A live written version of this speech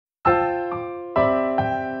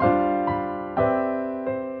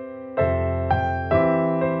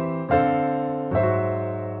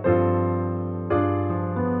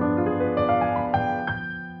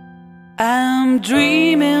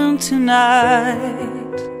dreaming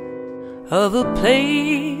tonight of a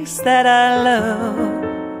place that I love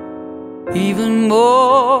even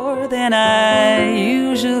more than I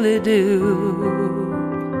usually do.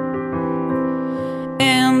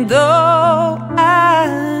 And though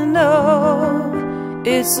I know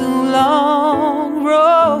it's a long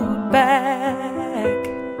road back,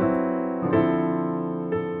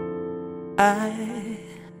 I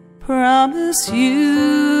promise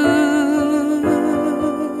you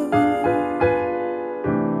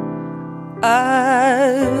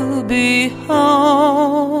I'll be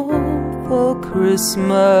home for Christmas.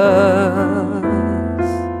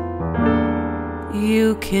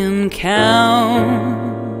 You can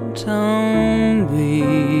count on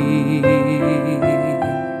me.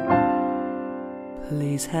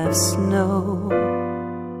 Please have snow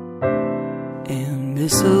and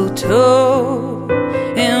mistletoe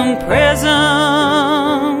and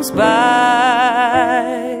presents by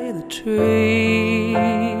the tree.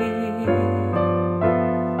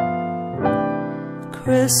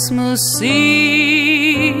 Christmas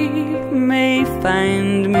Eve may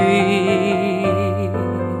find me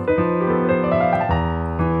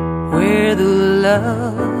where the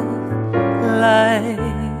love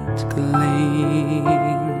light gleams.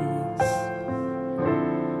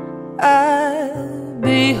 I'll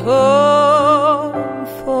be home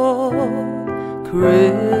for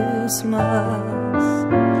Christmas,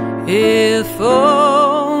 if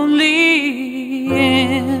only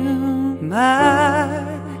in my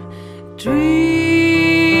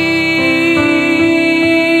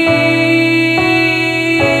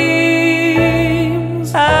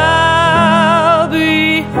dreams. I'll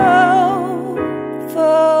be home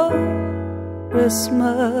for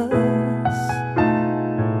Christmas.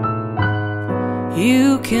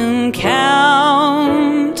 You can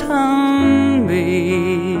count on me.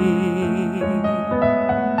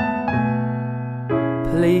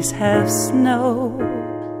 Please have snow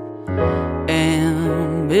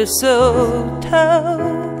and mistletoe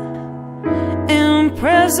and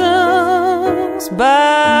presents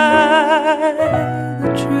by the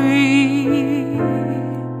tree.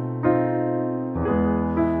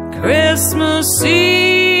 Christmas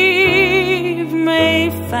Eve may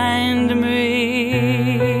find me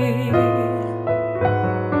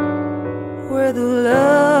where the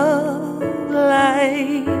love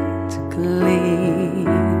light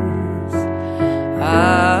gleams.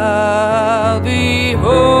 I'll be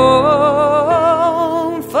home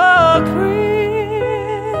for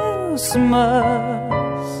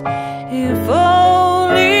Christmas, if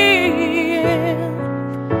only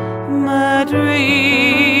in my dreams.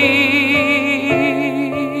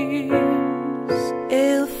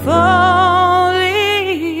 If only